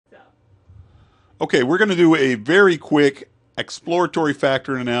Okay, we're going to do a very quick exploratory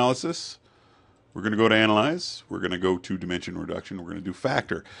factor analysis. We're going to go to Analyze. We're going to go to Dimension Reduction. We're going to do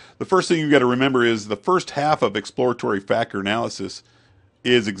Factor. The first thing you've got to remember is the first half of exploratory factor analysis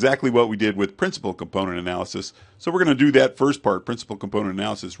is exactly what we did with principal component analysis. So we're going to do that first part, principal component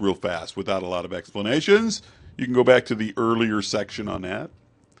analysis, real fast without a lot of explanations. You can go back to the earlier section on that.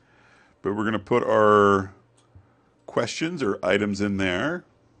 But we're going to put our questions or items in there.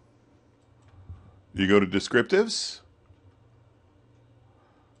 You go to descriptives,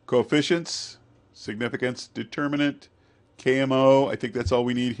 coefficients, significance, determinant, KMO. I think that's all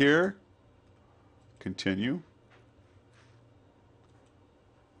we need here. Continue.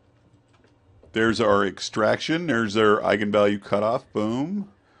 There's our extraction. There's our eigenvalue cutoff.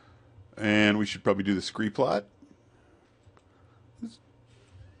 Boom. And we should probably do the scree plot.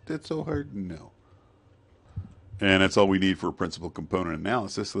 That's so hard? No. And that's all we need for principal component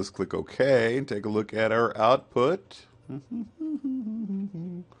analysis. Let's click OK and take a look at our output.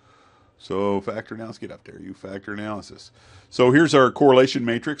 So factor analysis, get up there, you factor analysis. So here's our correlation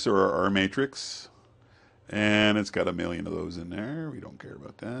matrix or our R matrix. And it's got a million of those in there. We don't care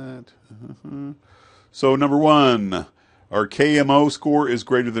about that. So number one, our KMO score is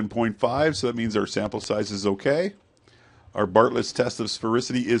greater than 0.5, so that means our sample size is okay. Our Bartlett's test of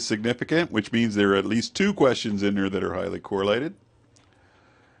sphericity is significant, which means there are at least 2 questions in there that are highly correlated.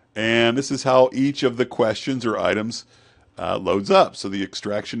 And this is how each of the questions or items loads up. So the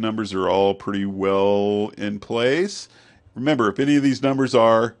extraction numbers are all pretty well in place. Remember, if any of these numbers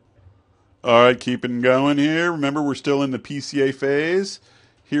are, all right, keeping going here. Remember, we're still in the PCA phase.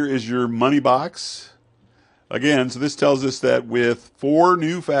 Here is your money box. Again, so this tells us that with 4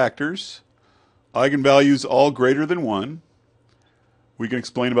 new factors, eigenvalues all greater than 1, we can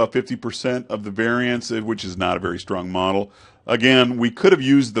explain about 50% of the variance, which is not a very strong model. Again, we could have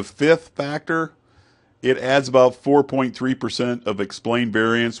used the 5th factor. It adds about 4.3% of explained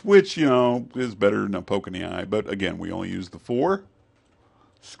variance, which, you know, is better than a poke in the eye. But again, we only use the 4.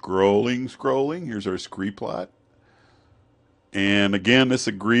 Scrolling. Here's our scree plot. And again, this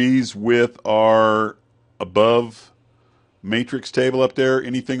agrees with our above matrix table up there.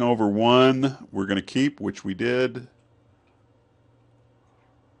 Anything over 1, we're going to keep, which we did.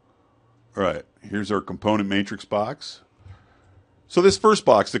 All right, here's our component matrix box. So this first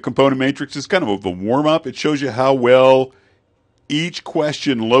box, the component matrix, is kind of a warm-up. It shows you how well each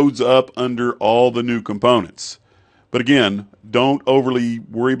question loads up under all the new components. But again, don't overly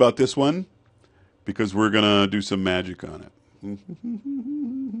worry about this one because we're going to do some magic on it.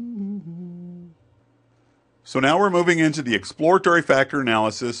 So now we're moving into the exploratory factor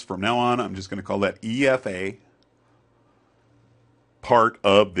analysis. From now on, I'm just going to call that EFA part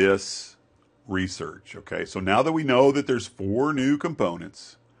of this research. Okay, so now that we know that there's 4 new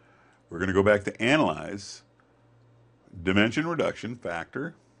components, we're going to go back to Analyze, Dimension Reduction,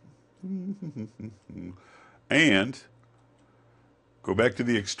 Factor, and go back to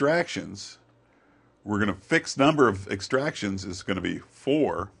the extractions. We're going to fix number of extractions is going to be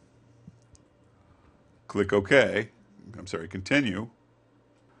 4. Click OK. I'm sorry, continue.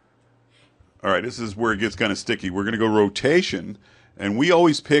 All right, this is where it gets kind of sticky. We're going to go rotation, and we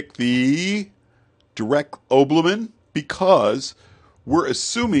always pick the direct Obermann because we're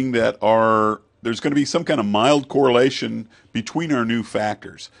assuming that there's going to be some kind of mild correlation between our new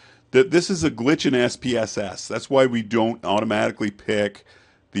factors. That this is a glitch in SPSS. That's why we don't automatically pick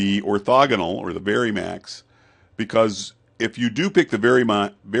the orthogonal or the varimax, because if you do pick the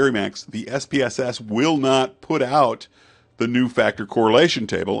varimax, the SPSS will not put out the new factor correlation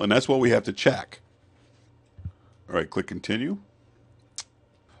table, and that's what we have to check. All right, click continue.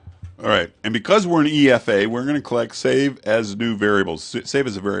 All right, and because we're in EFA, we're going to click save as new variables, save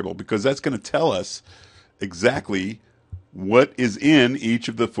as a variable, because that's going to tell us exactly what is in each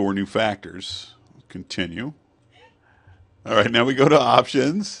of the 4 new factors. Continue. All right, now we go to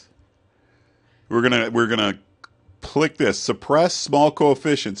options. We're gonna click this, suppress small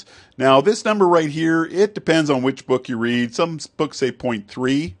coefficients. Now this number right here, it depends on which book you read. Some books say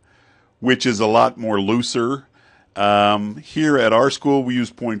 0.3, which is a lot more looser. Here at our school, we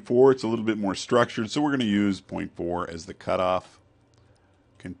use 0.4. It's a little bit more structured, so we're going to use 0.4 as the cutoff.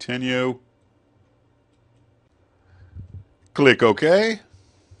 Continue. Click OK.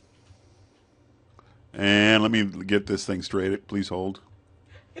 And let me get this thing straight. Please hold.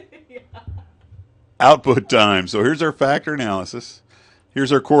 Yeah. Output time. So here's our factor analysis.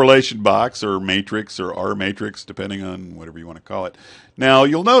 Here's our correlation box or matrix or R matrix, depending on whatever you want to call it. Now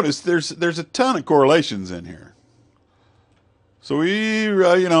you'll notice there's a ton of correlations in here. So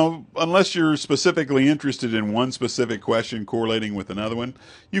unless you're specifically interested in one specific question correlating with another one,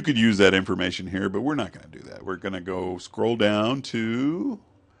 you could use that information here, but we're not going to do that. We're going to go scroll down to,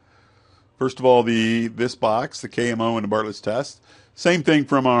 first of all, this box, the KMO and the Bartlett's test. Same thing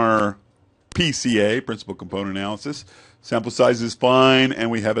from our PCA, Principal Component Analysis. Sample size is fine, and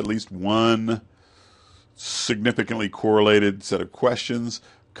we have at least one significantly correlated set of questions.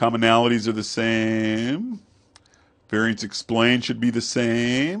 Commonalities are the same. Variance explained should be the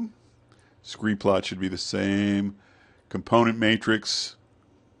same. Scree plot should be the same. Component matrix.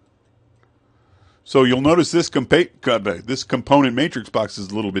 So you'll notice this component matrix box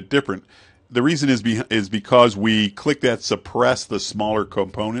is a little bit different. The reason is because we click that suppress the smaller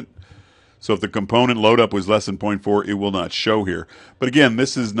component. So if the component load up was less than 0.4, it will not show here. But again,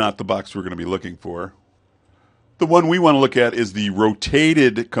 this is not the box we're going to be looking for. The one we want to look at is the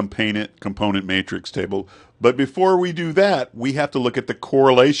rotated component matrix table. But before we do that, we have to look at the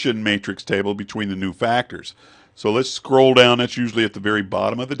correlation matrix table between the new factors. So let's scroll down. That's usually at the very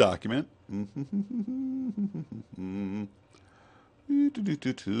bottom of the document. And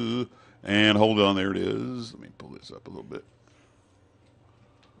hold on, there it is. Let me pull this up a little bit.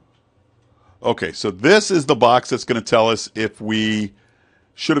 Okay, so this is the box that's going to tell us if we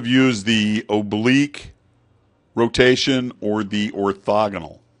should have used the oblique rotation or the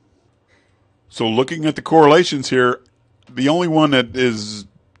orthogonal. So looking at the correlations here, the only one that is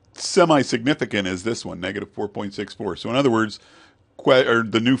semi-significant is this one, negative 4.64. So in other words,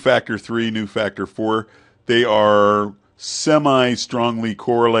 the new factor 3, new factor 4, they are semi-strongly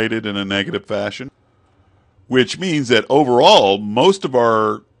correlated in a negative fashion, which means that overall, most of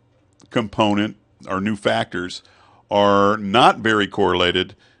our new factors, are not very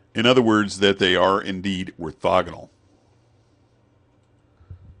correlated. In other words, that they are indeed orthogonal.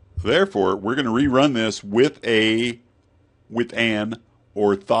 Therefore, we're going to rerun this with an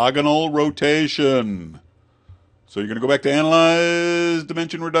orthogonal rotation. So you're going to go back to analyze,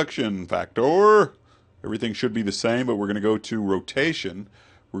 dimension reduction, factor. Everything should be the same, but we're going to go to rotation.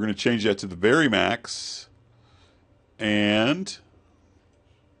 We're going to change that to the Varimax and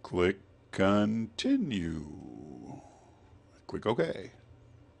click continue. Click OK.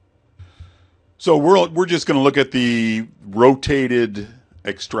 So we're just going to look at the rotated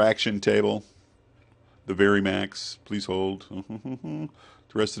extraction table, the Varimax. Please hold. The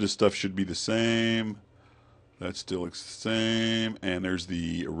rest of this stuff should be the same. That's still the same. And there's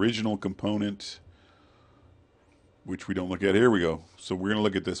the original component, which we don't look at. Here we go. So we're going to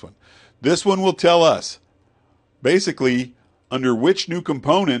look at this one. This one will tell us basically under which new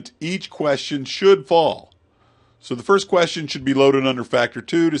component each question should fall. So the first question should be loaded under factor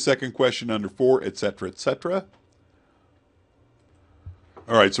 2, the second question under 4, etc., etc.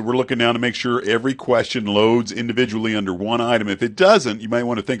 All right, so we're looking now to make sure every question loads individually under one item. If it doesn't, you might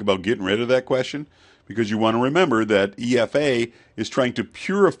want to think about getting rid of that question, because you want to remember that EFA is trying to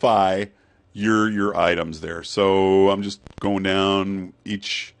purify your items there. So I'm just going down.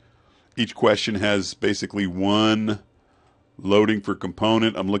 Each question has basically one loading for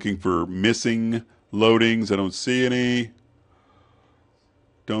component. I'm looking for missing loadings. I don't see any.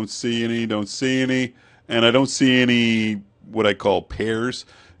 Don't see any. Don't see any. And I don't see any what I call pairs.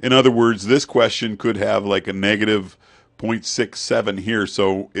 In other words, this question could have like a negative 0.67 here,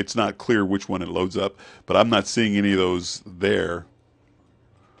 so it's not clear which one it loads up, but I'm not seeing any of those there.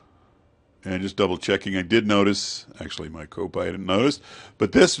 And just double checking, I did notice, actually my copilot didn't notice,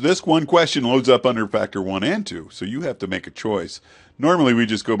 but this one question loads up under factor 1 and 2, so you have to make a choice. Normally we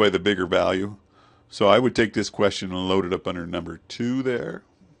just go by the bigger value, so I would take this question and load it up under number 2 there.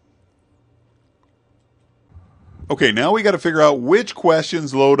 Okay, now we got to figure out which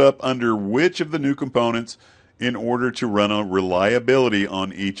questions load up under which of the new components in order to run a reliability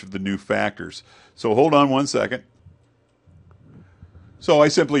on each of the new factors. So hold on one second. So I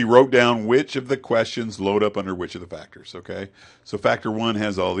simply wrote down which of the questions load up under which of the factors, okay? So factor 1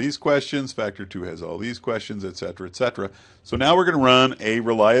 has all these questions, factor 2 has all these questions, etc., etc. So now we're going to run a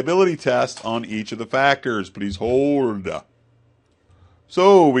reliability test on each of the factors. Please hold.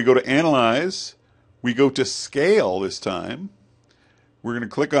 So we go to Analyze. We go to Scale this time. We're going to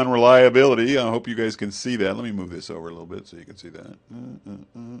click on Reliability. I hope you guys can see that. Let me move this over a little bit so you can see that.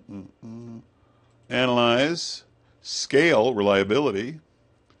 Analyze, Scale, Reliability.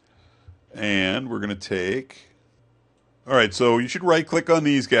 And we're going to take... All right, so you should right-click on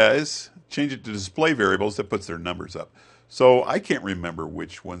these guys. Change it to Display Variables. That puts their numbers up. So I can't remember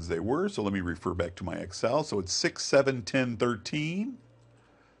which ones they were, so let me refer back to my Excel. So it's 6, 7, 10, 13.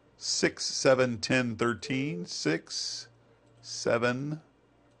 6, 7, 10, 13, 6, 7,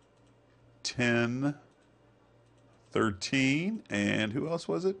 10, 13, and who else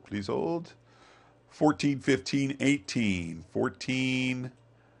was it? Please hold. 14, 15, 18. 14,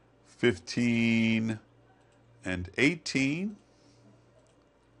 15, and 18.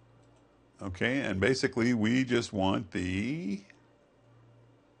 Okay, and basically we just want the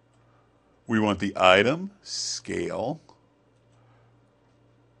item, scale.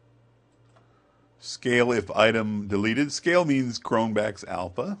 Scale if item deleted. Scale means Cronbach's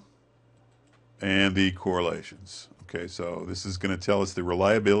alpha. And the correlations. Okay, so this is going to tell us the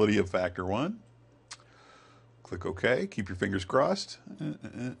reliability of factor 1. Click OK. Keep your fingers crossed.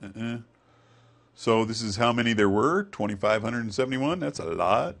 So this is how many there were, 2,571. That's a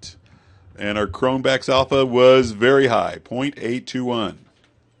lot. And our Cronbach's alpha was very high, 0.821.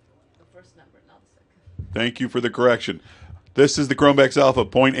 The first number, not the second. Thank you for the correction. This is the Cronbach's alpha,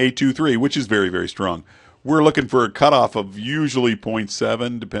 0.823, which is very, very strong. We're looking for a cutoff of usually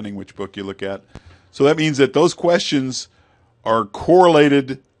 0.7, depending which book you look at. So that means that those questions are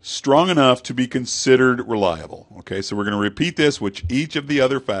correlated strong enough to be considered reliable. Okay, so we're going to repeat this with each of the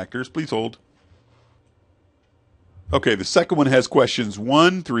other factors. Please hold. Okay, the second one has questions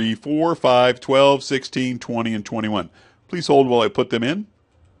 1, 3, 4, 5, 12, 16, 20, and 21. Please hold while I put them in.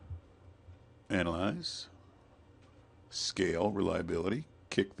 Analyze. Scale, reliability.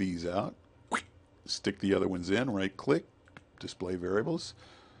 Kick these out. Stick the other ones in, right click, display variables,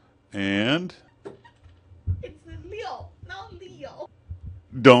 and It's Leo, not Leo.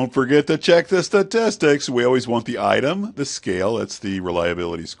 don't forget to check the statistics. We always want the item, the scale, that's the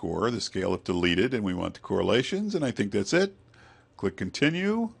reliability score, the scale if deleted, and we want the correlations, and I think that's it. Click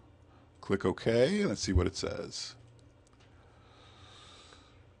continue, click OK, let's see what it says.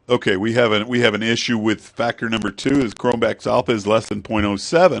 Okay, we have an issue with factor number 2, is Cronbach's alpha is less than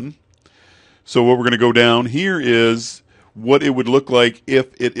 0.07. So what we're going to go down here is what it would look like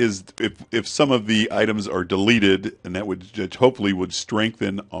if some of the items are deleted, and that would hopefully would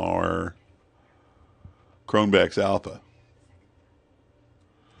strengthen our Cronbach's alpha.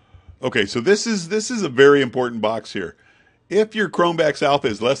 Okay, so this is a very important box here. If your Cronbach's alpha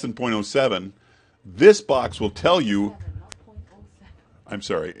is less than 0.07, this box will tell you. I'm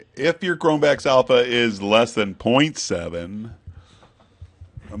sorry. If your Cronbach's alpha is less than 0.7,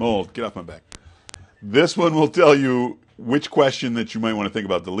 I'm old. Get off my back. This one will tell you which question that you might want to think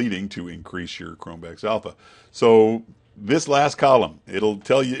about deleting to increase your Cronbach's alpha. So this last column, it'll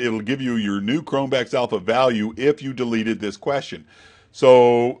give you your new Cronbach's alpha value if you deleted this question.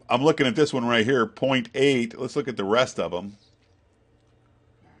 So I'm looking at this one right here, 0.8. Let's look at the rest of them.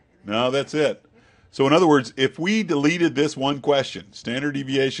 No, that's it. So in other words, if we deleted this one question, standard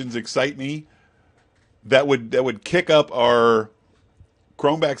deviations excite me, that would kick up our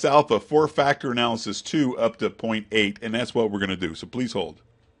Cronbach's alpha for factor analysis 2 up to 0.8, and that's what we're going to do. So please hold.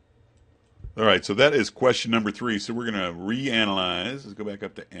 All right, so that is question number 3. So we're going to reanalyze. Let's go back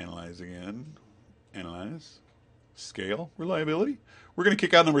up to analyze again. Analyze. Scale. Reliability. We're going to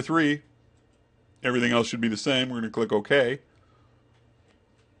kick out number 3. Everything else should be the same. We're going to click OK.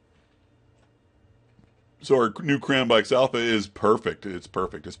 So our new Cronbach's alpha is perfect. It's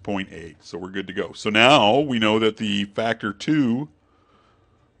perfect. It's 0.8. So we're good to go. So now we know that the factor 2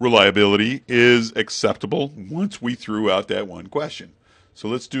 reliability is acceptable once we threw out that one question. So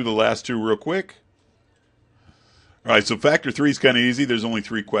let's do the last 2 real quick. All right, so factor 3 is kind of easy. There's only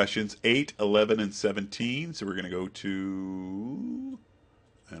 3 questions, 8, 11, and 17. So we're going to go to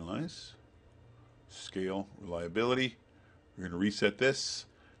Analyze, Scale, Reliability. We're going to reset this,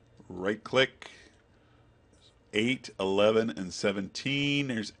 right-click, 8, 11, and 17.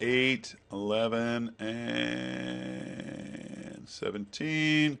 There's 8, 11, and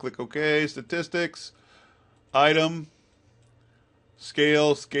 17. Click OK. Statistics. Item.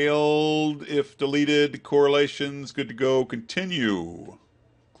 Scale. Scaled if deleted. Correlations. Good to go. Continue.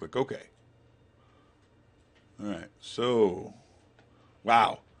 Click OK. All right. So,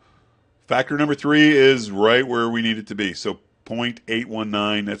 wow. Factor number 3 is right where we need it to be. So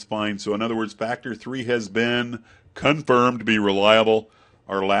 0.819. That's fine. So in other words, factor 3 has been confirmed to be reliable.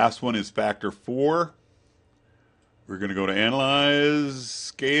 Our last one is factor 4. We're going to go to Analyze,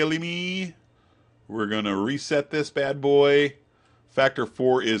 Scale Me. We're going to reset this bad boy. Factor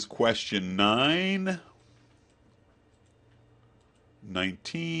 4 is question 9.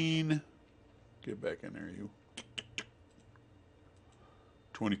 19. Get back in there, you.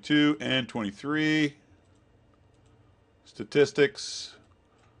 22 and 23. Statistics.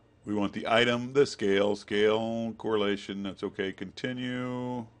 We want the item, the scale, correlation. That's okay.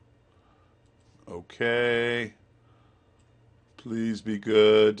 Continue. Okay. Please be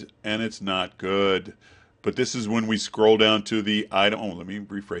good. And it's not good. But this is when we scroll down to the item. Oh, let me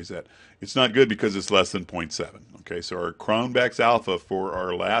rephrase that. It's not good because it's less than 0.7. Okay, so our Cronbach's alpha for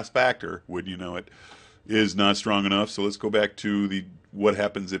our last factor, would you know it, is not strong enough. So let's go back to the what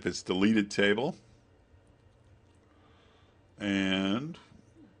happens if it's deleted table. And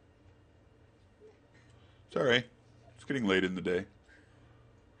sorry, it's getting late in the day.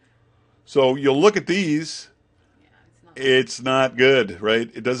 So you'll look at these. Yeah, It's not good, right?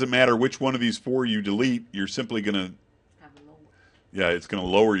 It doesn't matter which one of these four you delete. You're simply going to, have a lower. yeah, it's going to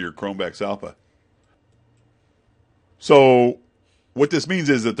lower your Cronbach's alpha. So what this means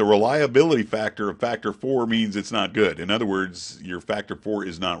is that the reliability factor of factor 4 means it's not good. In other words, your factor 4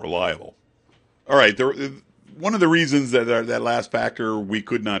 is not reliable. All right, one of the reasons that that last factor we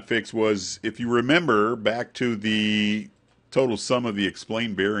could not fix was, if you remember back to the total sum of the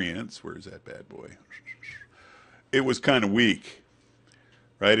explained variance, where's that bad boy? It was kind of weak,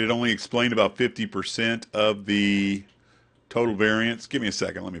 right? It only explained about 50% of the total variance. Give me a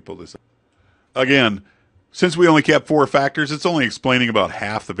second, let me pull this up. Again, since we only kept four factors, it's only explaining about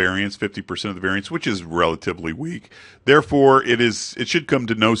half the variance, 50% of the variance, which is relatively weak. Therefore, it should come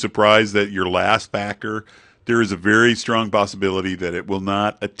to no surprise that your last factor, there is a very strong possibility that it will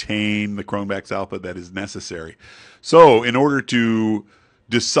not attain the Cronbach's alpha that is necessary. So, in order to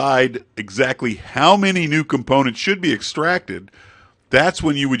decide exactly how many new components should be extracted, that's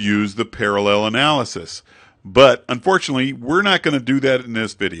when you would use the parallel analysis. But unfortunately, we're not going to do that in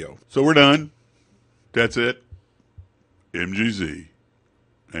this video. So we're done. That's it. MGZ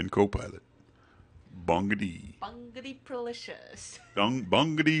and Copilot. Bungity. Bungity prelicious.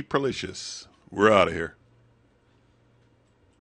 Bungity prelicious. We're out of here.